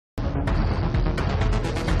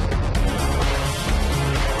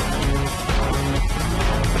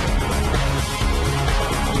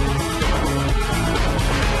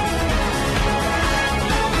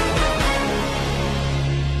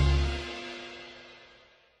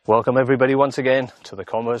Welcome everybody once again to the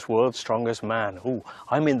Commerce World's Strongest Man. Ooh,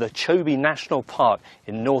 I'm in the Chobe National Park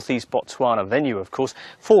in northeast Botswana, venue of course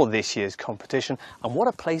for this year's competition, and what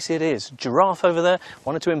a place it is. Giraffe over there,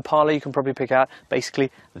 1 or 2 impala you can probably pick out. Basically,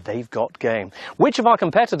 they've got game. Which of our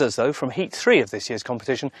competitors though from Heat 3 of this year's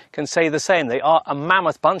competition can say the same? They are a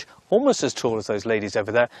mammoth bunch, almost as tall as those ladies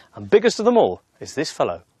over there, and biggest of them all is this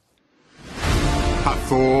fellow.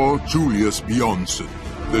 Hathor Julius Bjornsson,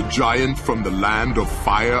 the giant from the land of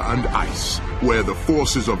fire and ice, where the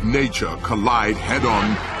forces of nature collide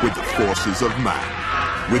head-on with the forces of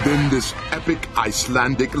man. Within this epic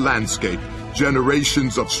Icelandic landscape,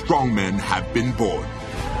 generations of strongmen have been born,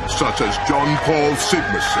 such as John Paul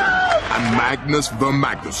Sigmarsson and Magnus Ver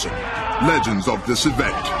Magnusson, legends of this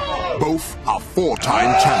event. Both are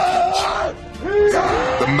 4-time champions.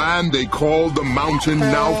 The man they call the Mountain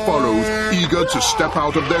now follows, eager to step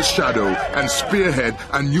out of their shadow and spearhead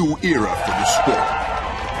a new era for the sport.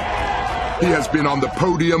 He has been on the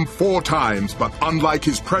podium 4 times, but unlike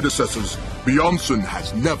his predecessors, Bjornsson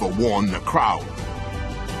has never worn the crown.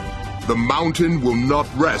 The Mountain will not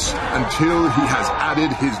rest until he has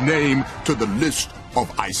added his name to the list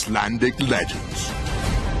of Icelandic legends.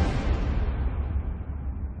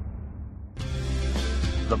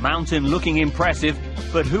 The Mountain looking impressive,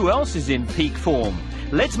 but who else is in peak form?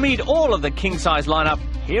 Let's meet all of the king-size lineup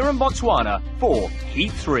here in Botswana for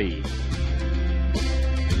Heat 3.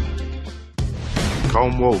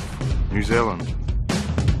 Calm Wolf, New Zealand.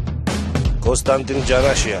 Konstantin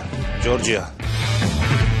Janashia, Georgia.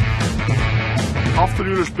 After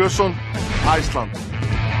Julius Bjornsson, Iceland.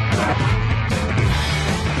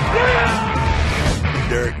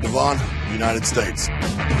 Derek Devon, United States.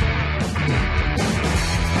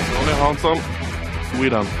 Ronnie Hansson,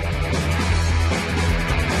 Sweden.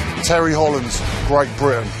 Terry Hollands, Great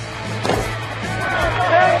Britain.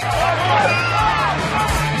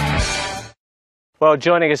 Well,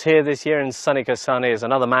 joining us here this year in sunny Kasane is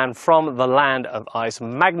another man from the land of ice,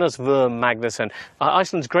 Magnus Ver Magnusson,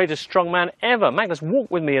 Iceland's greatest strongman ever. Magnus,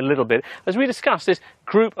 walk with me a little bit as we discuss this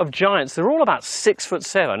group of giants. They're all about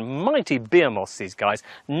 6'7", mighty behemoths, these guys,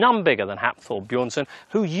 none bigger than Hathor Bjornsson,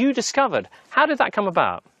 who you discovered. How did that come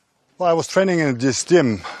about? Well, I was training in this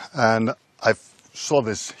gym and I saw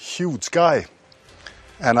this huge guy.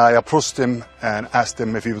 And I approached him and asked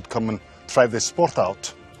him if he would come and try this sport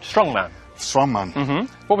out. Strongman? Strongman. Mm-hmm.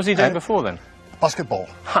 What was he doing before then? Basketball.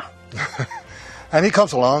 Huh. And he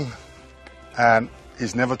comes along and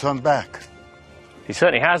he's never turned back. He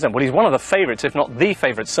certainly hasn't. Well, he's one of the favourites, if not the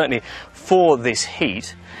favourite, certainly for this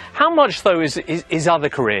heat. How much, though, is his other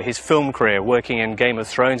career, his film career, working in Game of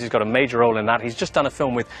Thrones? He's got a major role in that. He's just done a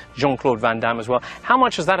film with Jean-Claude Van Damme as well. How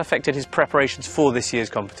much has that affected his preparations for this year's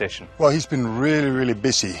competition? Well, he's been really, really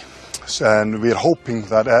busy. And we're hoping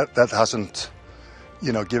that that hasn't,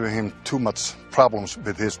 given him too much problems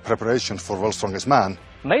with his preparation for World's Strongest Man.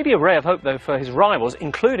 Maybe a ray of hope, though, for his rivals,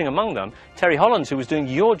 including among them Terry Hollands, who was doing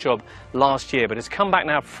your job last year, but has come back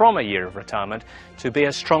now from a year of retirement to be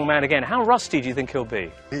a strong man again. How rusty do you think he'll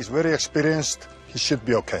be? He's very experienced. He should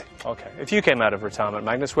be okay. Okay. If you came out of retirement,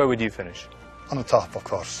 Magnus, where would you finish? On the top, of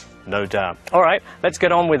course. No doubt. All right, let's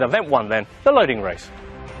get on with event 1 then, the loading race.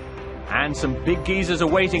 And some big geezers are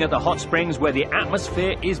waiting at the hot springs where the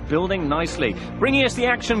atmosphere is building nicely. Bringing us the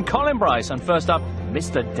action, Colin Bryce, and first up,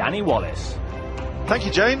 Mr. Danny Wallace. Thank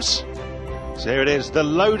you, James. So here it is, the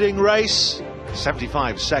loading race.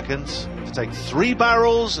 75 seconds to take 3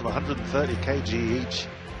 barrels of 130 kg each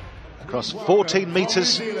across 14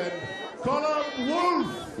 metres.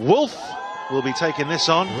 Wolf will be taking this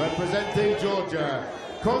on. Representing Georgia,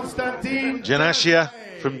 Konstantin Janashia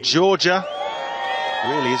from Georgia.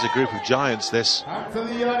 Really is a group of giants, this. And from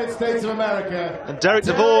the United States of America. And Derek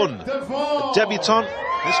Devon, a debutant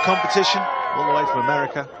in this competition, all the way from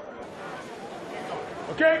America.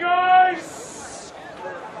 Okay, guys,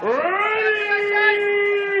 ready?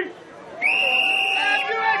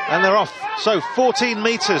 And they're off. So 14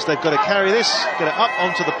 metres, they've got to carry this, get it up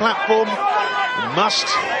onto the platform. They must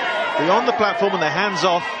be on the platform and their hands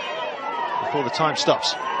off before the time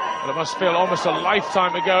stops. Well, it must feel almost a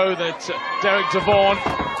lifetime ago that Derek Devon,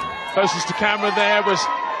 closest to camera there, was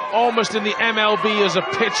almost in the MLB as a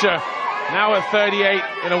pitcher. Now at 38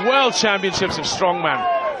 in a World Championships of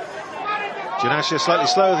Strongman. Janashia slightly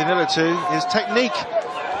slower than the other two. His technique,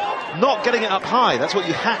 not getting it up high. That's what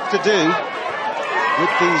you have to do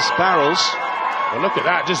with these barrels. Well, look at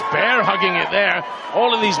that, just bear hugging it there.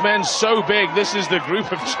 All of these men so big. This is the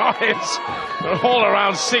group of giants. They're all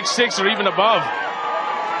around 6'6" or even above.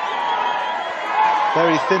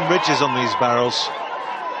 Very thin ridges on these barrels.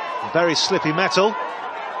 Very slippy metal.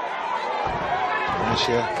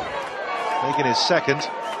 Janashia making his second.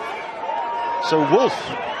 So Wolf,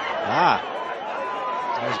 I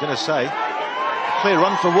was going to say, clear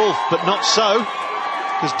run for Wolf, but not so,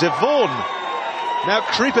 because Devon now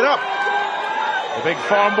creeping up. The big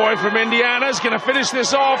farm boy from Indiana is going to finish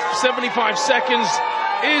this off. 75 seconds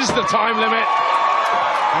is the time limit.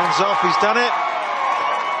 Hands off, he's done it.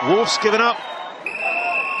 Wolf's given up.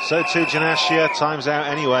 So too Janashia, time's out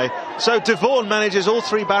anyway. So Devon manages all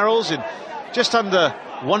 3 barrels in just under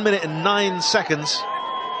 1 minute and 9 seconds.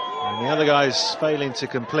 And the other guy's failing to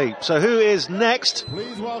complete. So who is next?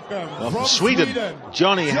 Please welcome From Sweden,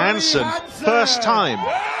 Johnny Hansen. First time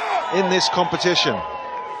in this competition.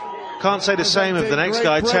 Can't say the same of the next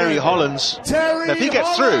guy, Terry Hollands. Now, if he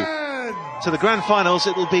gets through to the grand finals,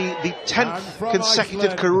 it will be the 10th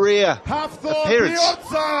consecutive career appearance.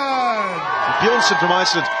 Bjornsson from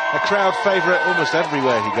Iceland, a crowd favourite almost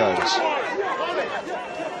everywhere he goes.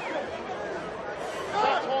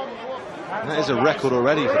 And that is a record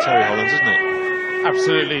already for Terry Hollands, isn't it?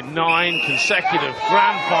 Absolutely, 9 consecutive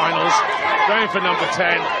grand finals, going for number 10.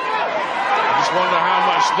 I just wonder how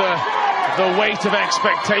much the weight of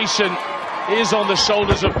expectation is on the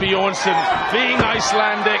shoulders of Bjornsson, being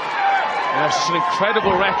Icelandic. And that's such an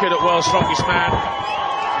incredible record at World's Strongest Man.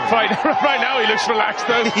 Right now he looks relaxed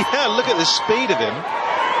though. Yeah, look at the speed of him.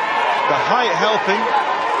 The height helping.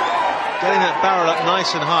 Getting that barrel up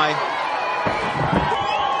nice and high.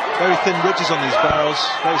 Very thin ridges on these barrels.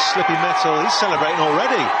 Very slippy metal. He's celebrating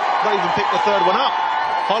already. Not even picked the 3rd one up.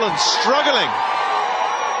 Holland struggling.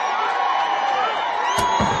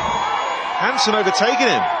 Hansen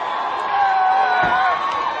overtaking him.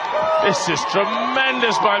 This is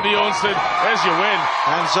tremendous by Bjornsson. There's your win.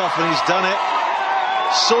 Hands off and he's done it.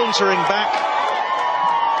 Sauntering back.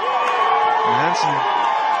 And Hansen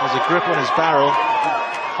has a grip on his barrel.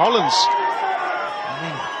 Hollands, I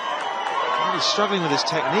mean, really struggling with his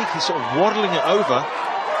technique. He's sort of waddling it over.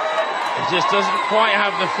 He just doesn't quite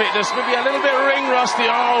have the fitness. Maybe a little bit ring rusty.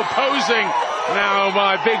 Oh, posing now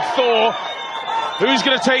by Big Thor. Who's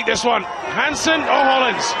going to take this one? Hansen or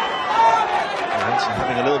Hollands? Hansen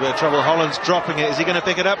having a little bit of trouble. Hollands dropping it. Is he going to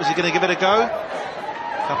pick it up? Is he going to give it a go? A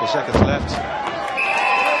couple of seconds left.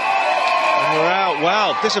 And we're out.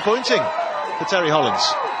 Wow, disappointing for Terry Hollands.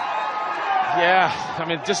 Yeah, I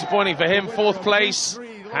mean, disappointing for him. 4th place.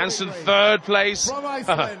 Hansen 3rd place.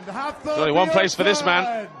 There's only 1 place for this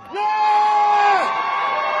man.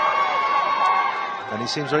 And he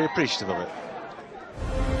seems very appreciative of it.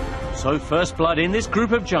 So first blood in this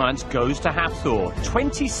group of giants goes to Hafthor,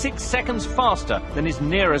 26 seconds faster than his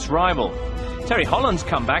nearest rival. Terry Holland's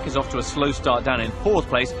comeback is off to a slow start down in 4th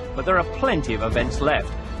place, but there are plenty of events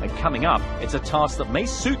left. And coming up, it's a task that may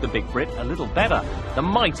suit the Big Brit a little better. The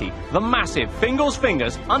mighty, the massive Fingals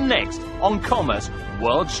Fingers are next on Commerce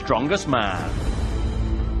World's Strongest Man.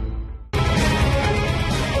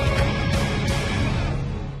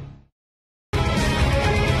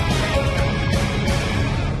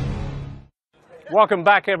 Welcome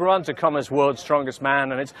back, everyone, to Commerce World's Strongest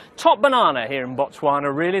Man, and it's top banana here in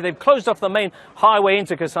Botswana, really. They've closed off the main highway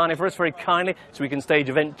into Kasane for us very kindly, so we can stage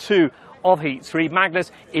event 2 of Heat 3.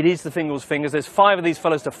 Magnus, it is the Fingals Fingers. There's 5 of these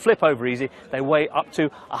fellows to flip over easy. They weigh up to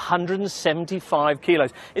 175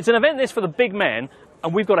 kilos. It's an event this for the big men,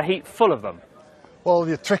 and we've got a heat full of them. Well,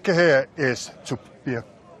 the trick here is to be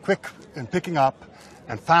quick in picking up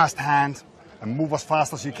and fast hand and move as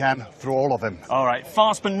fast as you can through all of them. All right,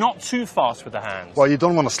 fast but not too fast with the hands. Well, you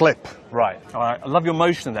don't want to slip. Right, all right. I love your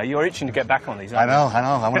motion there. You're itching to get back on these, aren't I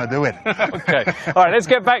know, I want to do it. Okay, all right, let's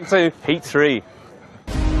get back to Heat 3.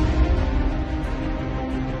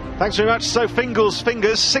 Thanks very much. So Fingals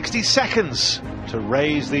Fingers, 60 seconds to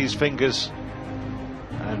raise these fingers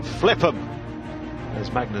and flip them,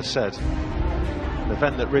 as Magnus said. An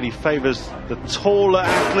event that really favours the taller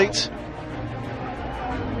athlete.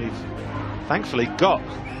 We've thankfully got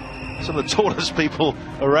some of the tallest people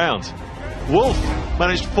around. Wolf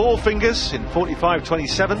managed 4 fingers in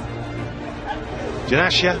 45.27.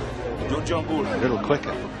 Janashia a little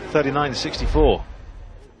quicker, 39.64.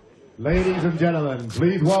 Ladies and gentlemen,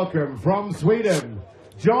 please welcome from Sweden,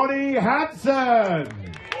 Johnny Hansen.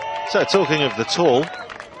 So talking of the tall,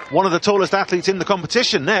 one of the tallest athletes in the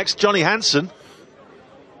competition next, Johnny Hansen.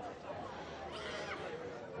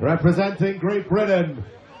 Representing Great Britain,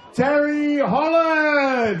 Terry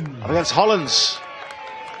Holland. Up against Hollands.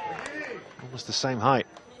 Almost the same height.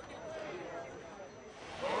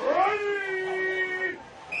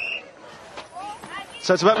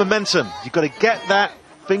 So it's about momentum. You've got to get that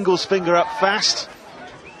Fingals finger up fast.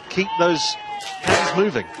 Keep those hands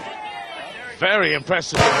moving. Very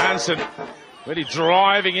impressive from Hansen. Really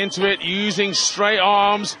driving into it, using straight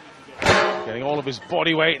arms. Getting all of his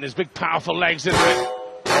body weight and his big powerful legs into it.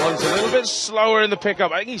 Holland's a little bit slower in the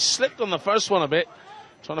pickup. I think he slipped on the first one a bit.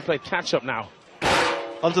 Trying to play catch-up now.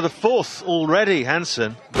 Onto the fourth already,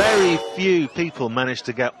 Hansen. Very few people managed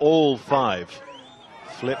to get all 5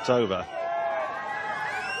 flipped over.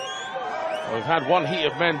 Well, we've had one heat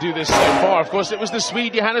of men do this so far. Of course, it was the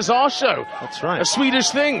Swede Johannes Arsho. That's right. A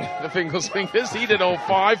Swedish thing, the Fingles Fingers. He did all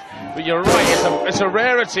 5. But you're right, it's a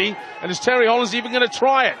rarity. And is Terry Hollands even going to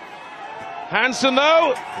try it? Hansen,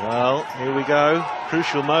 though. Well, here we go.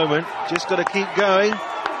 Crucial moment. Just got to keep going.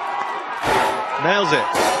 Nails it.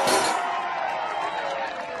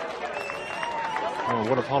 Oh,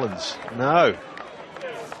 what of Hollands? No.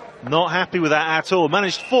 Not happy with that at all.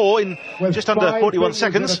 Managed 4 in with just under 41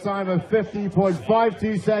 seconds. At a time of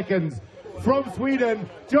 50.52 seconds. From Sweden,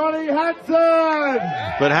 Johnny Hansen!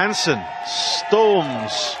 But Hansen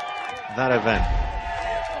storms that event.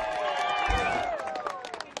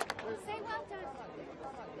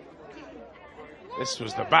 This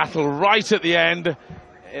was the battle right at the end.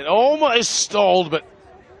 It almost stalled, but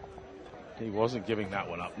he wasn't giving that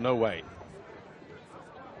one up. No way.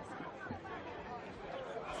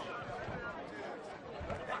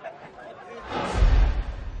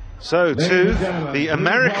 So, to the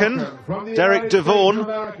American, Derek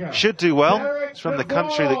Devaugn, should do well. He's from the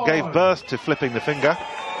country that gave birth to flipping the finger.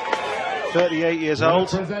 38 years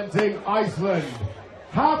old. Representing Iceland,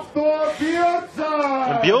 Hafthor Bjornsson!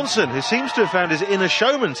 And Bjornsson, who seems to have found his inner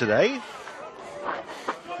showman today.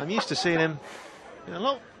 I'm used to seeing him a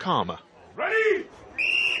lot calmer. Ready?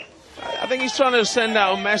 I think he's trying to send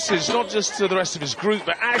out a message, not just to the rest of his group,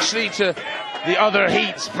 but actually to the other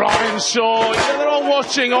heats. Brian Shaw, they're all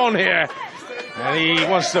watching on here. And he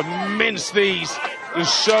wants to mince these to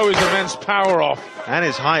show his immense power off. And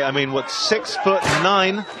his height, I mean, what,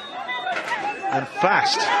 6'9" and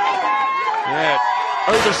fast. Yeah,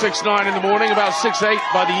 over 6'9" in the morning, about 6'8"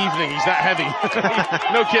 by the evening. He's that heavy.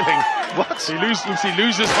 No kidding. What? He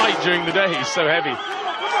loses height during the day. He's so heavy.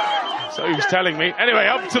 So he was telling me. Anyway,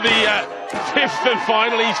 up to the 5th and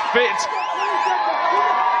final. He's fit.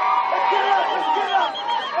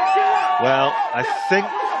 Well, I think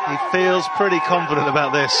he feels pretty confident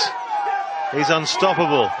about this. He's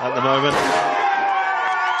unstoppable at the moment.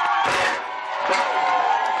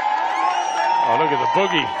 Oh, look at the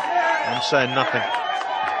boogie. I'm saying nothing.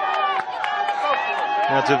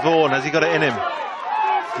 Now Devaugn, has he got it in him?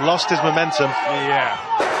 Lost his momentum. Yeah,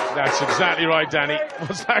 that's exactly right, Danny.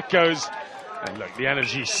 Once that goes, and look, the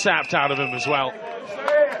energy sapped out of him as well.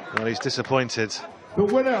 Well, he's disappointed. The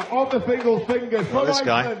winner of the Fingles Fingers from this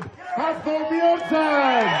guy. Iceland, Hafthor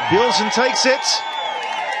Bjornsson! Bjornsson takes it.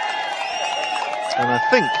 And I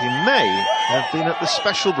think he may have been at the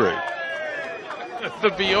Special Brew.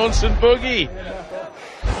 The Bjornsson boogie.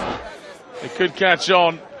 It could catch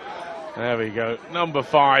on. There we go. Number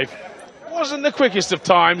 5. Wasn't the quickest of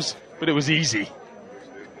times, but it was easy.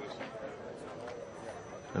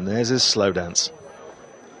 And there's his slow dance.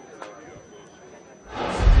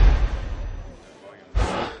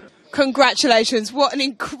 Congratulations, what an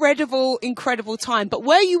incredible time. But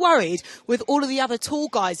were you worried with all of the other tall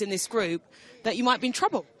guys in this group that you might be in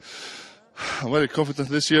trouble? I'm very confident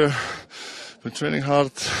this year. Been training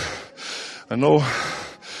hard. I know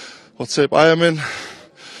what shape I am in.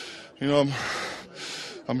 You know,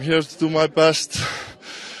 I'm here to do my best,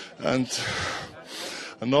 and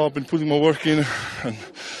I know I've been putting my work in, and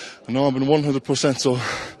I know I've been 100%, so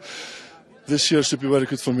this year should be very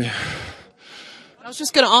good for me. I was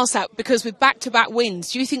just going to ask that, because with back-to-back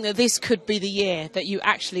wins, do you think that this could be the year that you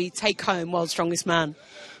actually take home World's Strongest Man?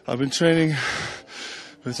 I've been training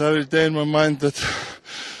with every day in my mind that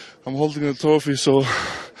I'm holding a trophy, so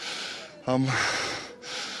I've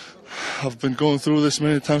been going through this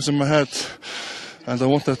many times in my head, and I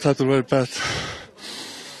want that title very bad. So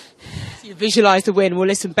you visualise the win. Well,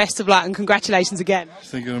 listen, best of luck and congratulations again.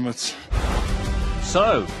 Thank you very much.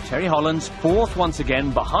 So, Terry Hollands, 4th once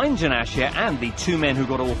again, behind Janashia and the 2 men who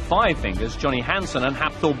got all 5 fingers, Johnny Hansen and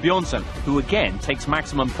Hafthor Bjornsson, who again takes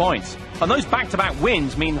maximum points. And those back-to-back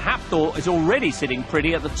wins mean Hafthor is already sitting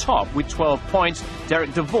pretty at the top with 12 points.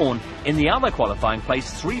 Derek Devaugn in the other qualifying place,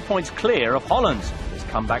 3 points clear of Hollands. His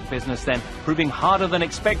comeback business then proving harder than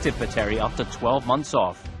expected for Terry after 12 months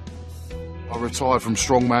off. I retired from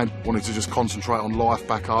strongman, wanted to just concentrate on life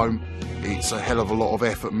back home. It's a hell of a lot of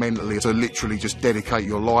effort mentally to literally just dedicate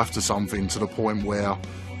your life to something to the point where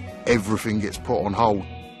everything gets put on hold.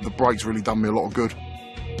 The break's really done me a lot of good.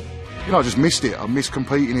 You know, I just missed it. I missed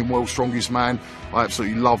competing in World's Strongest Man. I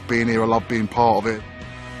absolutely love being here. I love being part of it.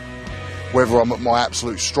 Whether I'm at my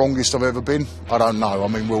absolute strongest I've ever been, I don't know. I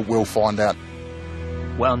mean, we'll find out.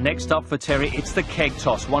 Well, next up for Terry, it's the keg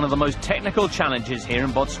toss, one of the most technical challenges here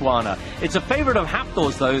in Botswana. It's a favourite of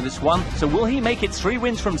Hafthor's, though, this one, so will he make it 3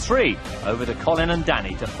 wins from 3? Over to Colin and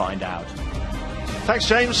Danny to find out. Thanks,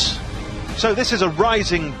 James. So this is a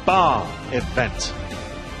rising bar event.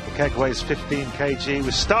 The keg weighs 15 kg.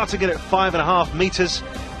 We're starting it at 5.5 metres.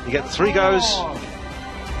 You get 3 goes.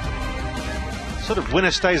 Sort of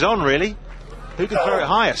winner stays on, really. Who can throw it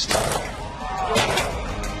highest?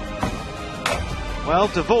 Well,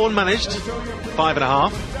 Devon managed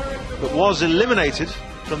 5.5, but was eliminated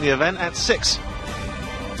from the event at 6.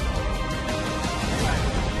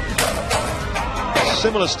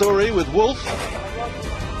 Similar story with Wolf.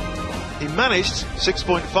 He managed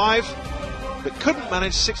 6.5, but couldn't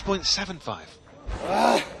manage 6.75.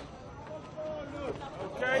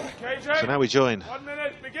 So now we join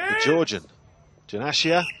the Georgian,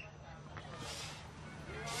 Janashia.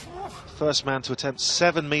 First man to attempt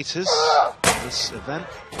 7 metres in this event.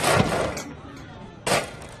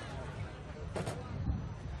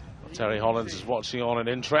 Terry Hollands is watching on in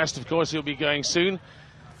interest. Of course, he'll be going soon.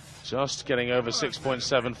 Just getting over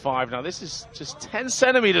 6.75. Now, this is just 10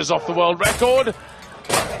 centimetres off the world record.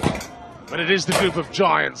 But it is the group of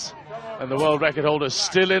giants. And the world record holder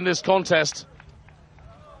still in this contest.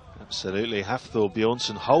 Absolutely. Hafthor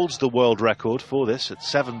Bjornsson holds the world record for this at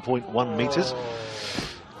 7.1 metres.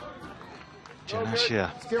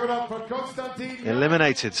 Janashia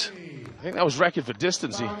eliminated. I think that was record for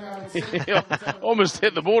distance. He almost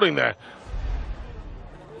hit the boarding there.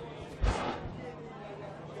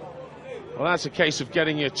 Well, that's a case of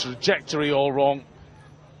getting your trajectory all wrong.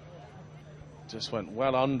 Just went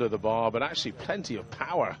well under the bar, but actually plenty of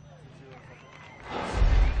power.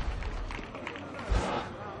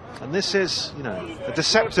 And this is, you know, a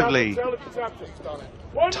deceptively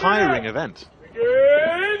tiring event.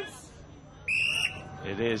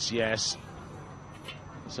 It is, yes.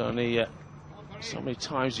 There's only so many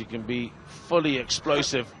times you can be fully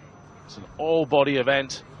explosive. It's an all-body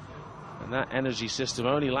event, and that energy system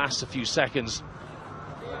only lasts a few seconds.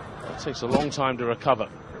 It takes a long time to recover.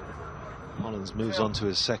 Hollands moves on to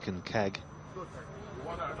his second keg.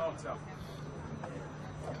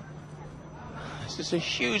 This is a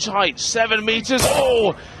huge height, 7 metres.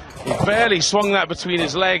 Oh, he barely swung that between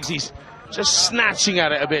his legs. He's just snatching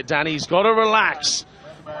at it a bit, Danny. He's got to relax.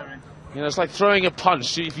 You know, it's like throwing a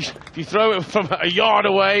punch. If you throw it from a yard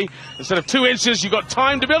away, instead of 2 inches, you've got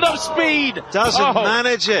time to build up speed. Doesn't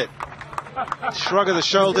manage it. Shrug of the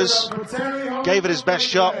shoulders. Gave it his best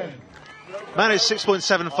shot. Managed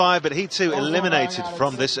 6.75, but he too eliminated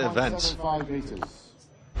from this event.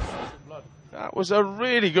 That was a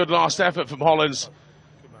really good last effort from Hollands.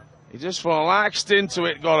 He just relaxed into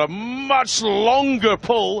it, got a much longer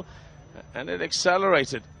pull, and it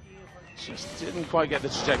accelerated. Just didn't quite get the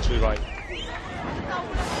trajectory right.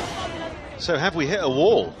 So have we hit a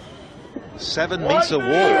wall? 7-metre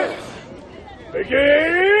wall.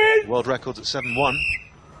 Begin! World record's at 7.1.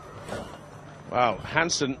 Wow,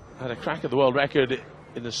 Hansen had a crack at the world record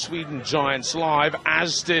in the Sweden Giants live,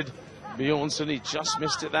 as did Bjornsson. He just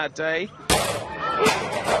missed it that day.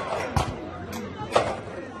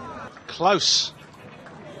 Close,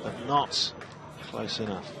 but not close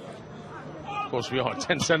enough. Of course, we are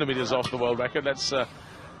 10 centimetres off the world record. Let's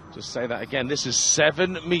just say that again. This is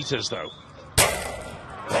 7 metres, though.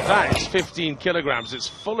 That is 15 kilograms. It's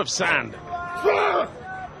full of sand.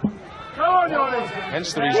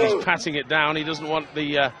 Hence the reason he's patting it down. He doesn't want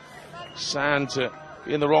the sand to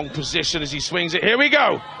be in the wrong position as he swings it. Here we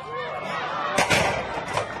go.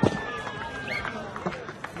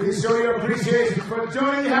 Please show your appreciation for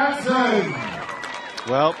Johnny Hansen.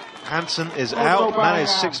 Well, Hansen is out,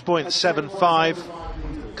 managed 6.75,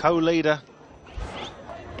 co-leader.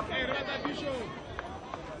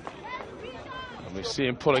 And we see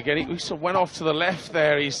him pull again. He sort of went off to the left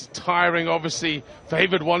there. He's tiring, obviously,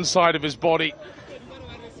 favoured one side of his body.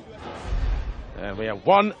 And we have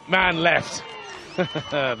one man left,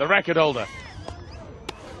 the record holder.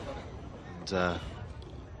 And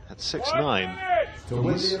at 6.9,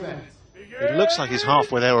 it looks like he's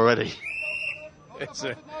halfway there already. It's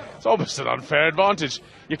almost an unfair advantage.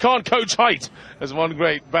 You can't coach height, as one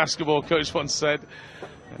great basketball coach once said,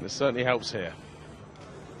 and it certainly helps here.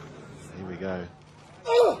 Here we go.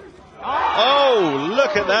 Oh,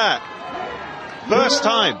 look at that. First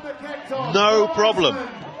time, no problem.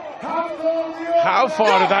 How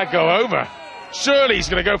far did that go over? Surely he's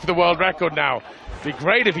going to go for the world record now. It'd be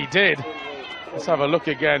great if he did. Let's have a look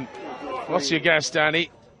again. What's your guess,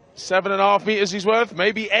 Danny? 7.5 metres he's worth,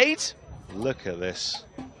 maybe 8? Look at this.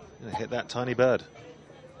 Gonna hit that tiny bird.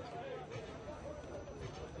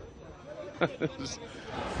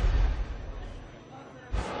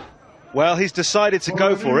 Well, he's decided to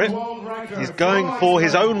go for it. He's going for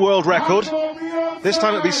his own world record. This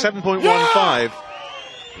time it'll be 7.15.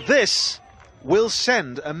 This will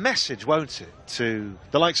send a message, won't it, to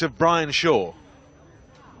the likes of Brian Shaw.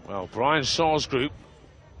 Well, Brian Shaw's group,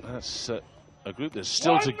 that's a group that's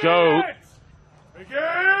still to go.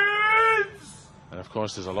 And of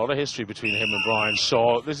course, there's a lot of history between him and Brian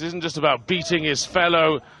Shaw. This isn't just about beating his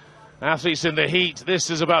fellow athletes in the heat. This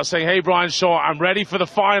is about saying, hey, Brian Shaw, I'm ready for the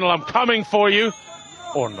final. I'm coming for you.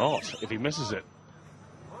 Or not, if he misses it.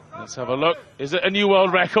 Let's have a look. Is it a new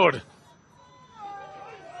world record?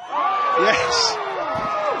 Yes,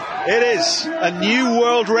 it is a new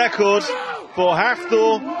world record for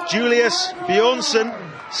Hafthor Julius Bjornsson,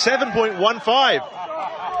 7.15.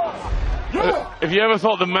 If you ever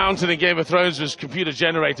thought the mountain in Game of Thrones was computer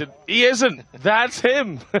generated, he isn't. That's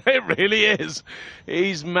him. It really is.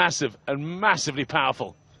 He's massive and massively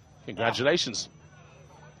powerful. Congratulations.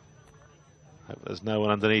 Hope there's no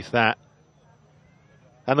one underneath that.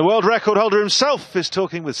 And the world record holder himself is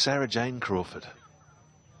talking with Sarah Jane Crawford.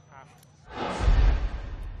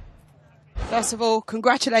 First of all,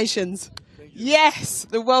 congratulations. Yes,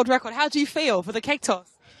 the world record. How do you feel for the keg toss?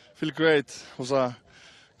 Feel great. It was a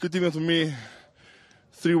good event for me.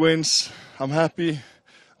 3 wins. I'm happy.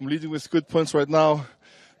 I'm leading with good points right now.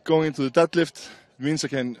 Going into the deadlift means I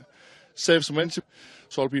can save some energy,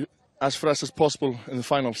 so I'll be as fresh as possible in the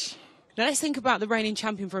finals. Now let's think about the reigning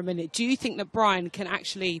champion for a minute. Do you think that Brian can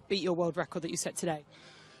actually beat your world record that you set today?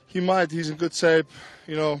 He might. He's in good shape,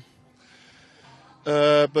 you know.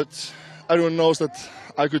 But everyone knows that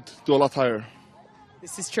I could do a lot higher.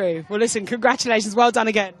 This is true. Well, listen, congratulations. Well done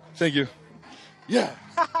again. Thank you. Yeah.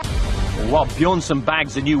 While Bjornsson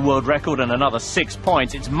bags a new world record and another 6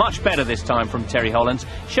 points, it's much better this time from Terry Hollands,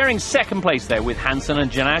 sharing second place there with Hansen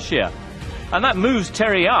and Janashia. And that moves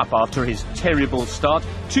Terry up after his terrible start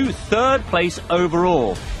to third place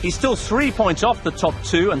overall. He's still 3 points off the top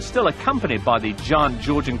 2 and still accompanied by the giant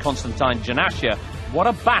Georgian Konstantin Janashia. What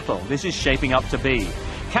a battle this is shaping up to be.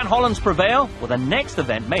 Can Hollands prevail? Well, the next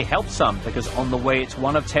event may help some, because on the way it's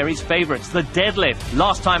one of Terry's favourites, the deadlift.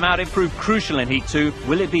 Last time out it proved crucial in Heat 2.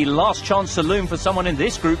 Will it be last chance saloon for someone in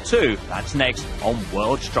this group too? That's next on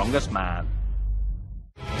World's Strongest Man.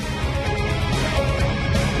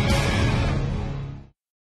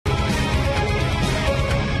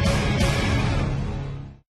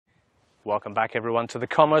 Welcome back, everyone, to the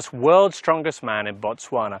Commerce World's Strongest Man in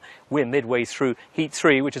Botswana. We're midway through Heat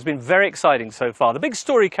 3, which has been very exciting so far. The big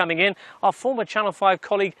story coming in, our former Channel 5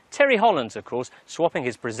 colleague Terry Hollands, of course, swapping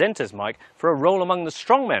his presenter's mic for a role among the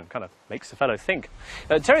strongmen. Kind of makes the fellow think.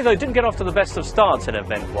 Terry, though, didn't get off to the best of starts at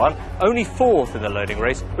Event 1, only 4th in the loading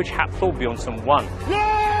race, which Hafthor Bjornsson won.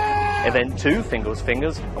 Event 2,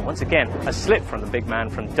 Fingers, and once again, a slip from the big man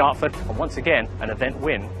from Dartford, and once again, an event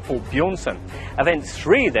win for Bjornsson. Event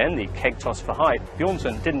 3 then, the keg toss for height,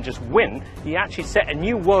 Bjornsson didn't just win, he actually set a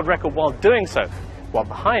new world record while doing so. While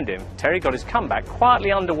behind him, Terry got his comeback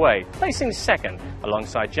quietly underway, placing second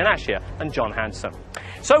alongside Janashia and John Hansen.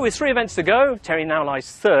 So with 3 events to go, Terry now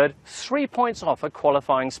lies third, 3 points off a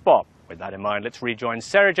qualifying spot. With that in mind, let's rejoin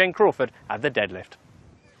Sarah Jane Crawford at the deadlift.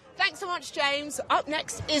 Thanks so much, James. Up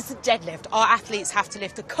next is the deadlift. Our athletes have to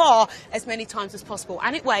lift a car as many times as possible,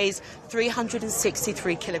 and it weighs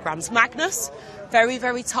 363 kilograms. Magnus, very,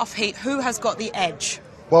 very tough heat. Who has got the edge?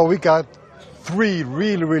 Well, we got 3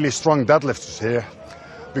 really, really strong deadlifters here.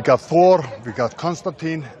 We got Thor, we got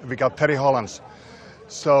Konstantin, we got Terry Hollands.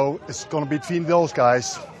 So it's going to be between those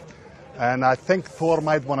guys. And I think Thor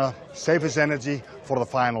might want to save his energy for the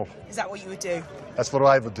final. Is that what you would do? That's what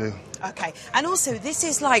I would do. Okay. And also, this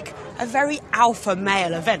is like a very alpha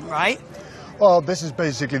male event, right? Well, this is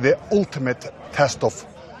basically the ultimate test of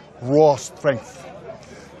raw strength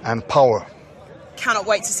and power. Cannot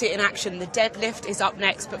wait to see it in action. The deadlift is up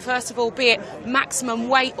next. But first of all, be it maximum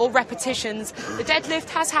weight or repetitions, the deadlift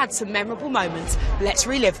has had some memorable moments. Let's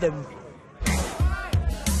relive them.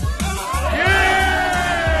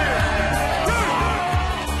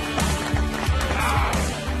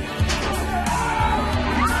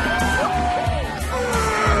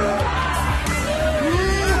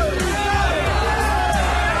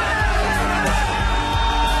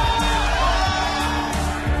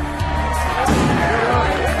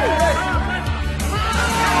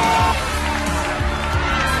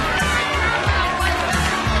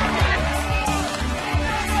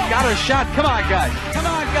 Got a shot. Come on, guys. Come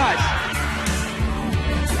on, guys.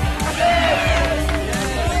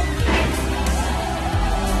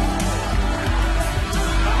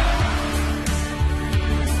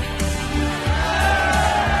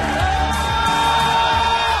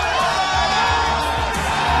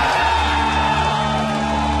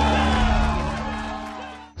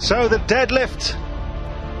 So the deadlift.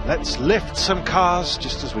 Let's lift some cars,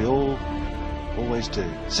 just as we always do.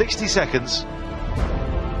 60 seconds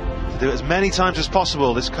to do it as many times as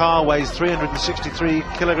possible. This car weighs 363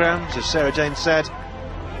 kilograms, as Sarah Jane said.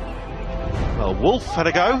 Well, Wolf had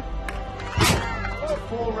a go.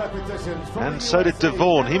 And so did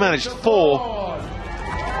Devon. He managed 4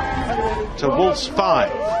 to Wolf's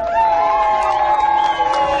 5.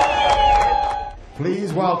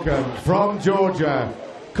 Please welcome from Georgia,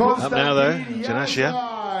 Up now though, Janashia.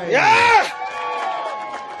 Yeah!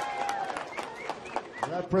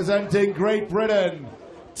 Representing Great Britain,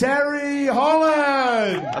 Terry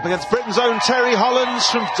Holland. Up against Britain's own Terry Hollands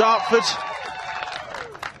from Dartford.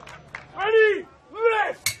 Ready,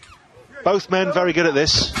 lift! Both men very good at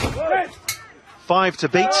this. 5 to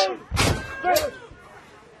beat.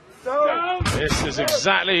 This is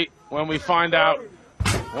exactly when we find out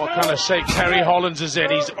what kind of shape Terry Hollands is in.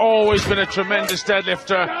 He's always been a tremendous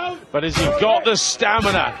deadlifter, but has he got the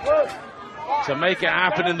stamina to make it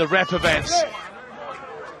happen in the rep events?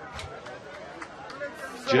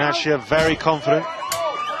 Janashia very confident.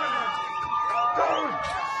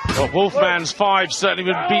 Well, Wolfman's 5 certainly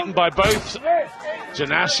been beaten by both.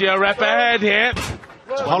 Janashia rep ahead here.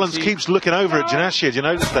 Hollands keeps looking over at Janashia, do you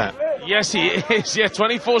notice that? Yes, he is. Yeah,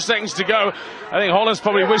 24 seconds to go. I think Hollands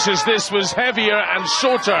probably wishes this was heavier and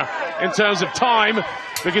shorter in terms of time,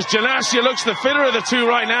 because Janashia looks the fitter of the two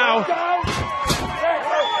right now.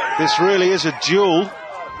 This really is a duel.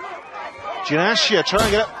 Janashia trying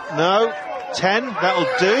to get up. No. 10, that'll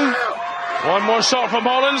do. One more shot from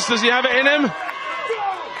Hollands. Does he have it in him?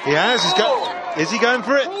 He has. Is he going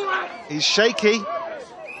for it? He's shaky.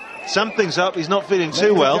 Something's up. He's not feeling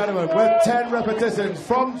too well. With 10 repetitions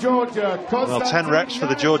from Georgia. Well, 10 reps for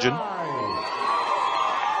the Georgian.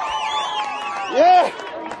 Yeah.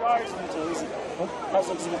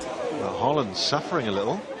 Well, Holland's suffering a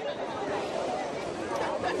little.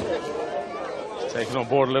 Taking on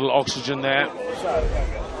board a little oxygen there.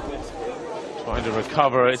 Trying to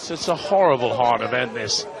recover. It's a horrible hard event,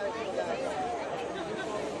 this.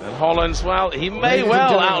 And Hollands, well, he may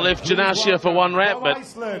well outlift Janashia for 1 rep, but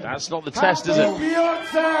that's not the test, is it?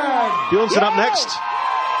 Bjornsson up next.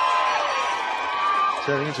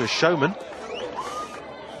 Turning into a showman.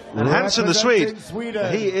 And Hansen, the Swede,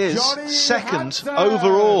 he is 2nd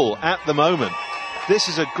overall at the moment. This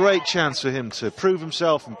is a great chance for him to prove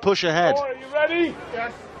himself and push ahead. Are you ready?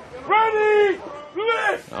 Yes. Ready?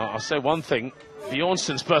 Lift! I'll say one thing.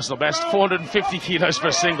 Bjornsson's personal best, 450 kilos for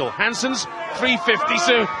a single. Hansen's 350,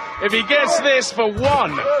 so if he gets this for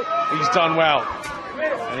 1, he's done well.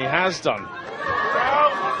 And he has done.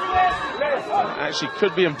 Actually,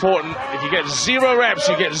 could be important. If you get 0 reps,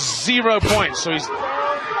 you get 0 points. So he's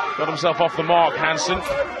got himself off the mark, Hansen.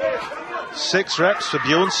 6 reps for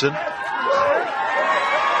Bjornsson.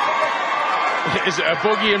 Is it a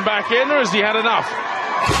boogie and back in, or has he had enough?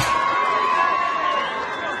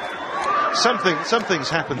 Something's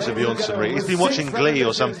happened to Bjornsson, really. He's been watching Glee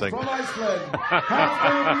or something. I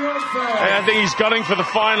think he's gunning for the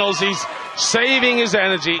finals. He's saving his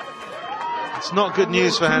energy. It's not good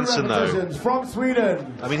news for Hansen, though. From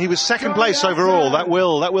Sweden. I mean, he was 2nd place overall. That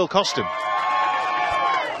will cost him.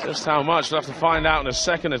 Just how much, we'll have to find out in a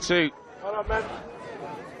second or two.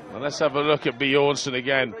 Well, let's have a look at Bjornsson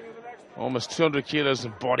again. Almost 200 kilos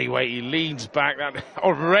of body weight. He leans back. That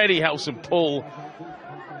already helps him pull.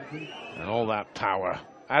 And all that power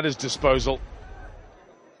at his disposal.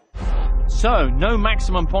 So, no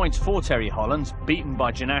maximum points for Terry Hollands, beaten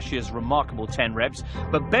by Janashia's remarkable 10 reps.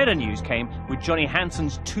 But better news came with Johnny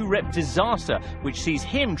Hansen's 2-rep disaster, which sees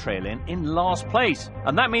him trailing in last place.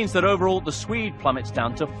 And that means that overall the Swede plummets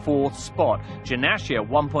down to 4th spot. Janashia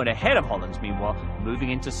 1 point ahead of Hollands, meanwhile,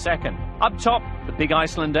 moving into 2nd. Up top, the big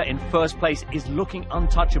Icelander in 1st place is looking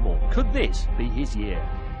untouchable. Could this be his year?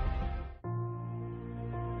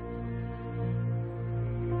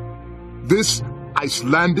 This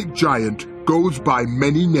Icelandic giant goes by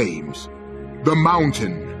many names. The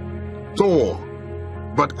Mountain, Thor.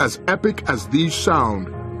 But as epic as these sound,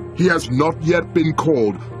 he has not yet been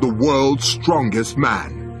called the world's strongest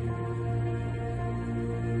man.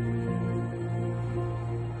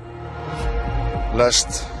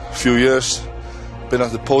 Last few years, been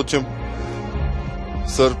at the podium.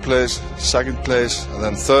 3rd place, 2nd place, and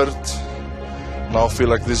then 3rd. Now I feel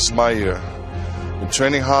like this is my year. I'm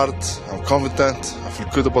training hard, I'm confident, I feel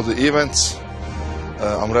good about the events.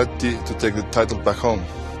 I'm ready to take the title back home.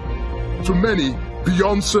 To many,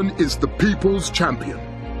 Bjornsson is the people's champion.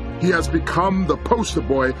 He has become the poster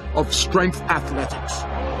boy of strength athletics.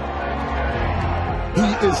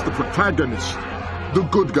 He is the protagonist, the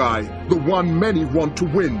good guy, the one many want to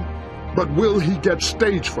win. But will he get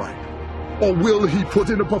stage fright? Or will he put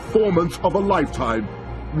in a performance of a lifetime?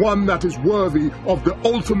 One that is worthy of the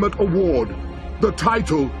ultimate award, the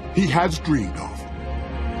title he has dreamed of.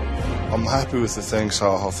 I'm happy with the things,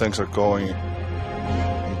 how things are going.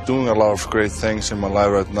 I'm doing a lot of great things in my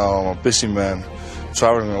life right now. I'm a busy man,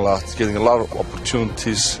 traveling a lot, getting a lot of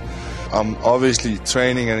opportunities. I'm obviously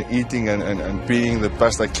training and eating and being the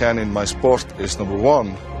best I can in my sport is number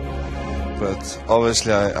one. But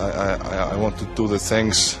obviously I want to do the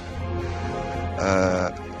things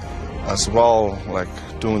as well, like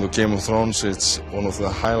doing the Game of Thrones. It's one of the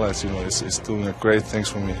highlights, you know, it's doing great things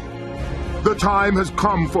for me. The time has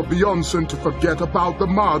come for Bjornsson to forget about the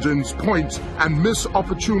margins, points, and missed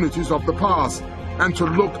opportunities of the past, and to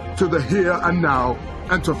look to the here and now,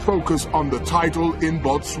 and to focus on the title in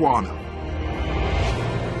Botswana.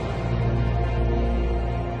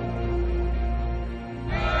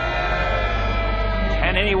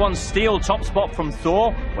 Can anyone steal top spot from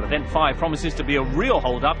Thor? Well, event 5 promises to be a real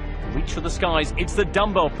hold-up. Reach for the skies, it's the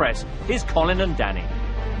dumbbell press. Here's Colin and Danny.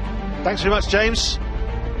 Thanks very much, James.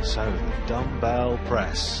 So, the dumbbell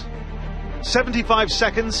press. 75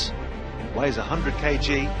 seconds, weighs 100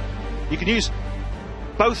 kg. You can use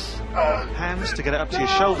both hands to get it up to your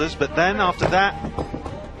shoulders, but then after that,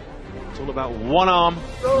 it's all about one arm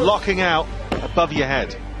locking out above your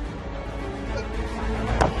head.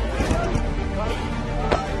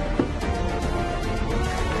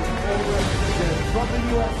 From the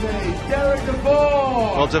USA, Derek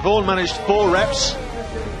DeVaughn. Well, DeVaughn managed 4 reps.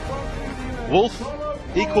 Wolf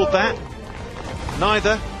equaled that.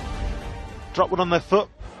 Neither dropped one on their foot,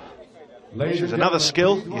 which is another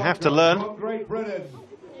skill you have to learn.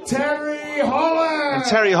 Terry Hollands. And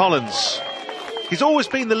Terry Hollands. He's always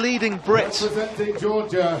been the leading Brit. Representing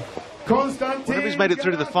Georgia, Konstantin. Whenever he's made it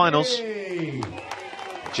through to the finals.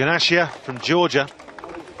 Janashia from Georgia,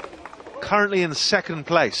 currently in 2nd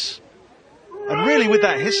place. And really, with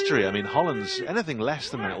that history, I mean, Hollands, anything less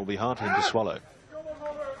than that will be hard for him to swallow.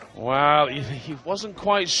 Well, he wasn't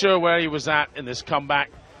quite sure where he was at in this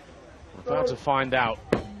comeback. We're about to find out.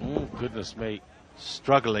 Oh, goodness me.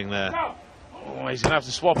 Struggling there. Oh, he's going to have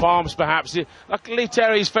to swap arms, perhaps. Luckily,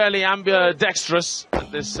 Terry's fairly ambidextrous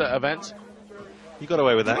at this event. You got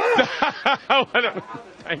away with that.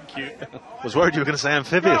 Thank you. Was worried you were going to say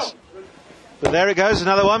amphibious. But there it goes,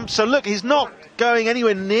 another one. So look, he's not going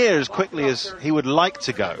anywhere near as quickly as he would like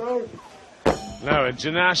to go. No, and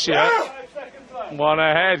Janashia, one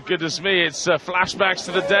ahead. Goodness me, it's flashbacks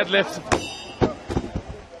to the deadlift.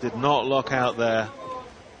 Did not lock out there.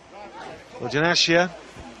 Well, Janashia,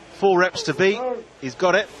 4 reps to beat. He's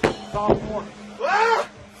got it.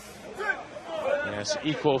 Yes,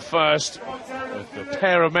 equal first with the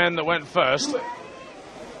pair of men that went first.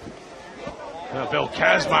 Bill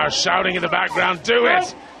Kazmar shouting in the background, do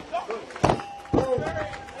it!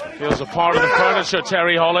 Feels a part of the furniture,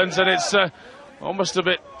 Terry Hollands, and it's almost a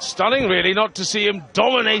bit stunning, really, not to see him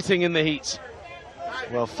dominating in the heat.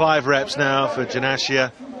 Well, 5 reps now for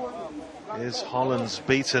Janashia. Is Hollands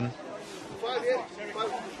beaten?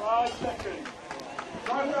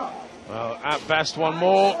 Well, at best, one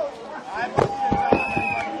more. Well,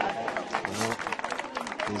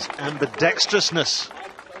 his ambidextrousness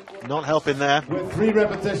not helping there. With 3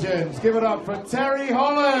 repetitions, give it up for Terry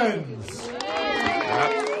Hollands.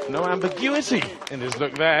 No ambiguity in his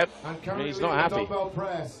look there. He's not happy.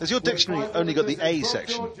 Has your dictionary only got the A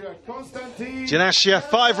section? Janashia,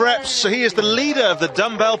 5 reps, so he is the leader of the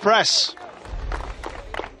dumbbell press.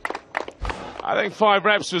 I think 5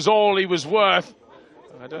 reps was all he was worth.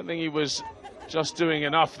 I don't think he was just doing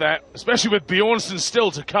enough there, especially with Bjornsson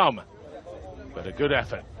still to come. But a good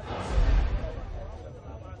effort.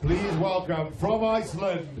 Please welcome from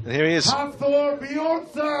Iceland. And here he is. Hafthor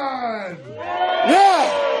Bjornsson. Yeah!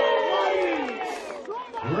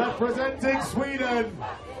 Representing Sweden,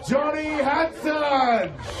 Johnny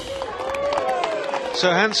Hansen. So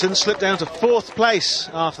Hansen slipped down to 4th place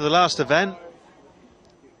after the last event.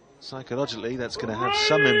 Psychologically, that's going to have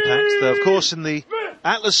some impact. Though, of course, in the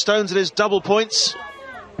Atlas Stones, it is double points.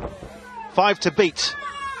 5 to beat.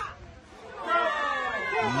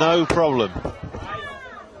 No problem.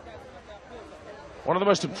 One of the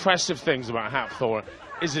most impressive things about Hafthor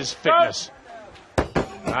is his fitness.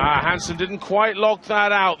 Hansen didn't quite lock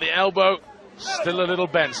that out. The elbow still a little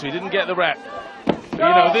bent, so he didn't get the rep. You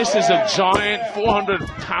know, this is a giant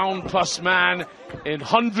 400-pound-plus man in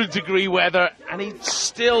 100-degree weather, and he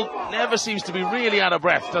still never seems to be really out of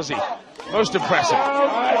breath, does he? Most impressive.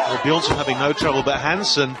 Well, Bjornsson having no trouble, but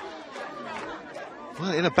Hansen,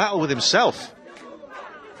 well, in a battle with himself.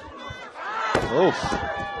 Oof.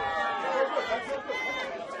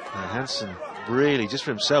 Hansen really, just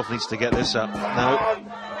for himself, needs to get this up. No.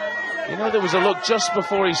 You know, there was a look just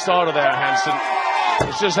before he started there, Hansen.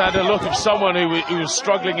 It's just had a look of someone who was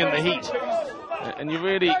struggling in the heat. And you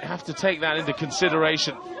really have to take that into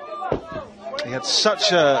consideration. He had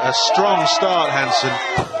such a strong start, Hansen,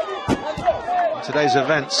 in today's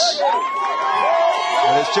events.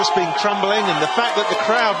 And it's just been crumbling, and the fact that the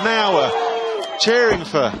crowd now are cheering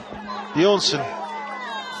for Bjornsson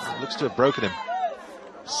looks to have broken him.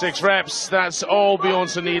 6 reps, that's all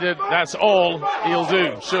Bjornsson needed. That's all he'll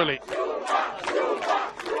do, surely.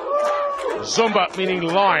 Zumba, meaning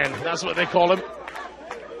lion, that's what they call him.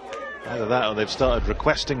 Either that or they've started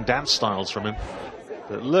requesting dance styles from him.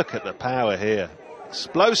 But look at the power here.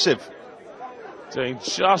 Explosive. Doing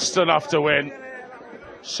just enough to win.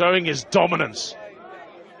 Showing his dominance.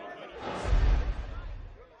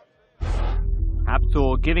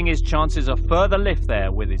 Hafthor giving his chances a further lift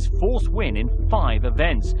there with his 4th win in 5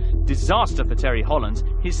 events. Disaster for Terry Hollands,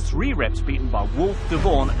 his 3 reps beaten by Wolf, De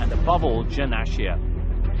Vaugn and above all Janashia.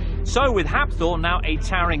 So with Hafthor now a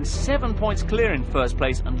towering 7 points clear in first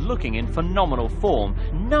place and looking in phenomenal form,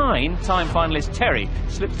 9-time finalist Terry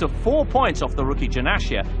slips to 4 points off the rookie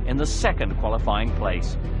Janashia in the 2nd qualifying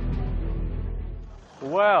place.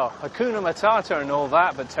 Well, Hakuna Matata and all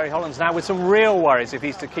that, but Terry Hollands now with some real worries if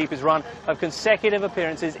he's to keep his run of consecutive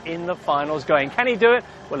appearances in the finals going. Can he do it?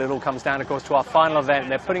 Well, it all comes down, of course, to our final event,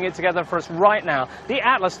 and they're putting it together for us right now. The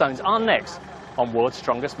Atlas Stones are next on World's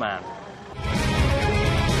Strongest Man.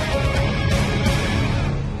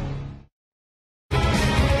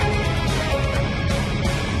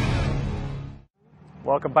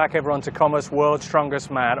 Welcome back, everyone, to Commerce World's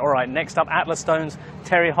Strongest Man. All right, next up, Atlas Stones,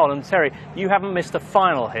 Terry Holland. Terry, you haven't missed a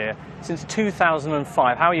final here since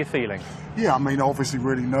 2005. How are you feeling? Yeah, I mean, obviously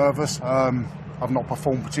really nervous. I've not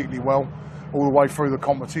performed particularly well all the way through the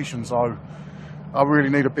competition, so I really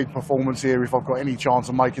need a big performance here if I've got any chance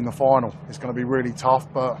of making the final. It's going to be really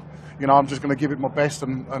tough, but you know, I'm just going to give it my best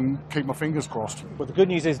and keep my fingers crossed. Well, the good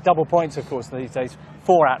news is double points, of course, these days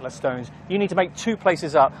for Atlas Stones. You need to make 2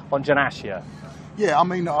 places up on Janashia. Yeah, I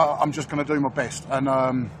mean, I'm just going to do my best, and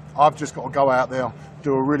I've just got to go out there,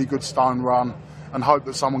 do a really good stone run, and hope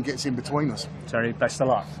that someone gets in between us. Terry, best of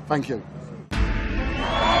luck. Thank you.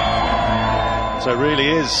 So it really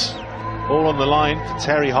is all on the line for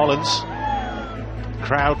Terry Hollands. The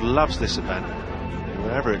crowd loves this event,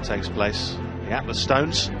 wherever it takes place. The Atlas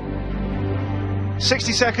Stones.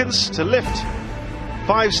 60 seconds to lift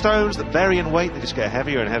 5 stones that vary in weight. They just get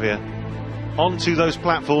heavier and heavier onto those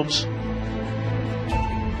platforms.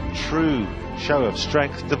 True show of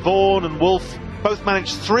strength. De Vaugn and Wolf both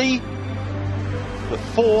managed 3, but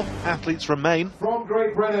 4 athletes remain. From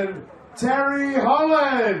Great Britain, Terry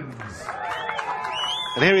Hollands.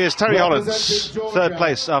 And here he is, Terry Hollands, 3rd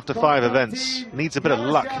place after 5 events. Needs a bit of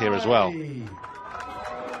luck here as well.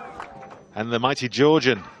 And the mighty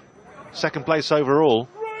Georgian, 2nd place overall.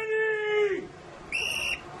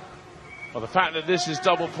 Well, the fact that this is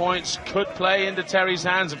double points could play into Terry's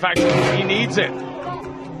hands. In fact, he needs it.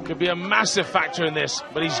 Could be a massive factor in this,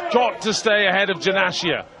 but he's got to stay ahead of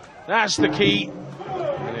Janashia. That's the key.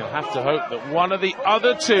 And he'll have to hope that one of the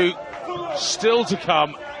other 2 still to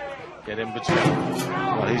come get in between.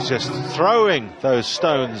 Well, he's just throwing those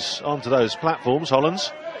stones onto those platforms,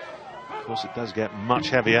 Hollands. Of course, it does get much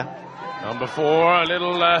heavier. Number 4, a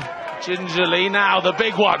little gingerly. Now the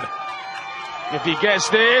big one. If he gets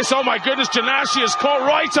this, oh my goodness, Janashia's caught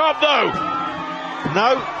right up though.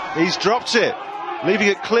 No, he's dropped it, leaving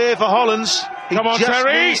it clear for Hollands. He Come on, just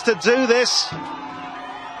Terry. needs to do this.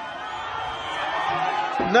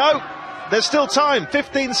 No, there's still time.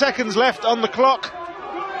 15 seconds left on the clock.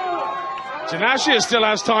 Janashia still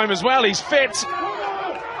has time as well. He's fit.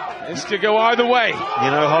 This could go either way.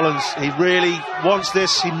 You know, Hollands, he really wants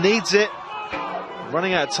this. He needs it.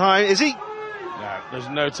 Running out of time. Is he? No, there's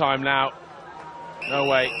no time now. No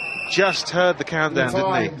way. Just heard the countdown,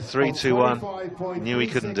 didn't he? 3, 2, 1. Knew he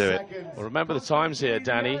couldn't do it. Well, remember the times here,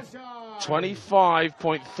 Danny.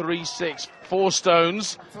 25.36, 4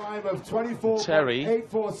 stones. Time of 24. Terry,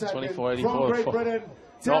 24.84. From Great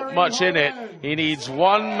not much in it. He needs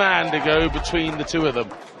 1 man to go between the 2 of them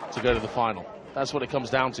to go to the final. That's what it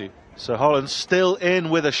comes down to. So Hollands still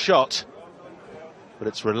in with a shot, but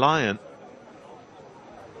it's reliant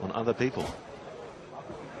on other people.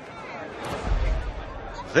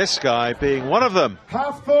 This guy being one of them.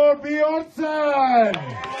 Hafthor Bjornsson.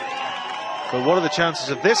 But what are the chances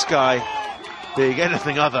of this guy being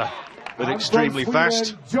anything other than extremely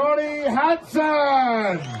fast? Johnny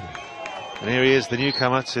Hansen. And here he is, the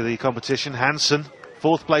newcomer to the competition, Hansen,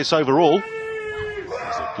 4th place overall. He's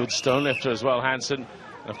a good stone lifter as well, Hansen.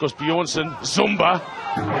 Of course, Bjornsson, Zumba,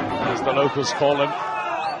 as the locals call him,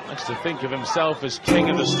 likes to think of himself as king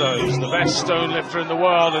of the stones, the best stone lifter in the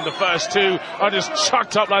world, and the first two are just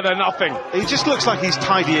chucked up like they're nothing. He just looks like he's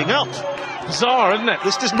tidying up. Bizarre, isn't it?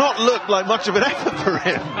 This does not look like much of an effort for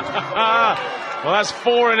him. Well, that's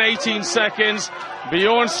 4 and 18 seconds.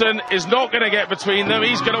 Bjornsson is not going to get between them.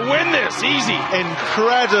 He's going to win this easy.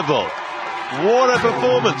 Incredible. What a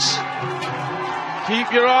performance.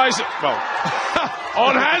 Keep your eyes, well,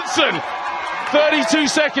 on Hansen. 32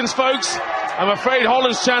 seconds, folks. I'm afraid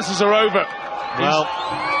Holland's chances are over. Well,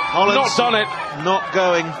 Holland's not done it. Not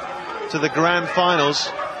going to the grand finals.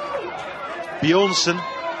 Bjornsson,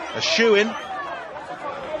 a shoe-in. And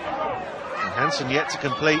Hansen yet to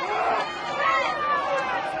complete.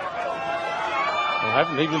 I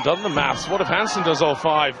haven't even done the maths. What if Hansen does all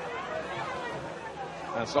 5?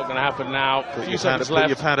 That's not going to happen now. Put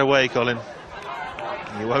your pad away, Colin.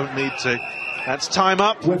 You won't need to. That's time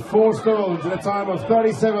up. With 4 stones in a time of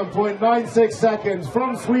 37.96 seconds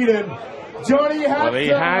from Sweden, Johnny Hansen. Well, he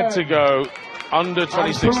had to go under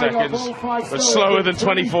 26 seconds, but slower than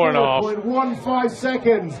 24 and a half. 24.15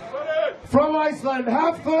 seconds from Iceland,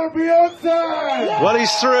 Hafthor Bjornsson. Well,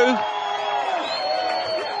 he's through.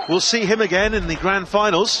 We'll see him again in the grand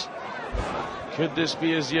finals. Could this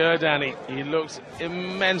be his year, Danny? He looks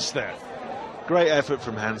immense there. Great effort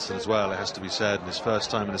from Hansen as well, it has to be said, in his first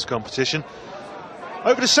time in this competition.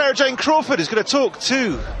 Over to Sarah Jane Crawford, who's going to talk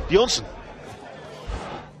to Bjornsson.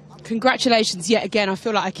 Congratulations yet again. I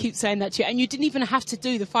feel like I keep saying that to you. And you didn't even have to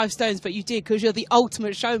do the 5 stones, but you did, because you're the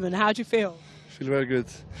ultimate showman. How do you feel? I feel very good.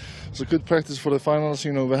 It's a good practice for the finals.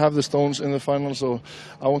 You know, we have the stones in the final, so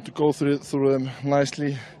I want to go through them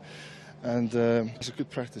nicely. And it's a good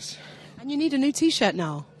practice. And you need a new T-shirt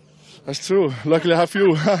now. That's true. Luckily I have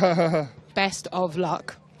you. Best of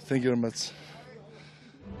luck. Thank you very much.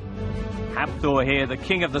 Hafthor here, the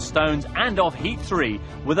king of the stones and of Heat 3,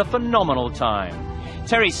 with a phenomenal time.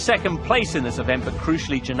 Terry's 2nd place in this event, but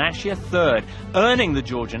crucially Janashia 3rd, earning the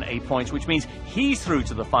Georgian A points, which means he's through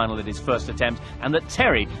to the final at his first attempt, and that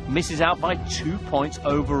Terry misses out by 2 points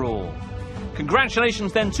overall.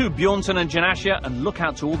 Congratulations then to Bjornsson and Janashia, and look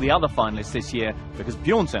out to all the other finalists this year, because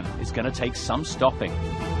Bjornsson is going to take some stopping.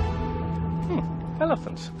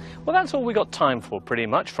 Elephants. Well, that's all we got time for, pretty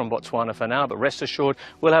much, from Botswana for now, but rest assured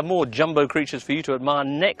we'll have more jumbo creatures for you to admire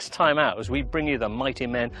next time out as we bring you the mighty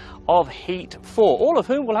men of Heat 4, all of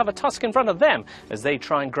whom will have a tusk in front of them as they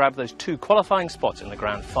try and grab those 2 qualifying spots in the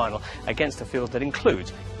grand final against a field that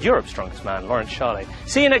includes Europe's strongest man, Lawrence Shahlaei.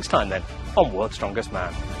 See you next time then on World's Strongest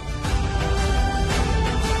Man.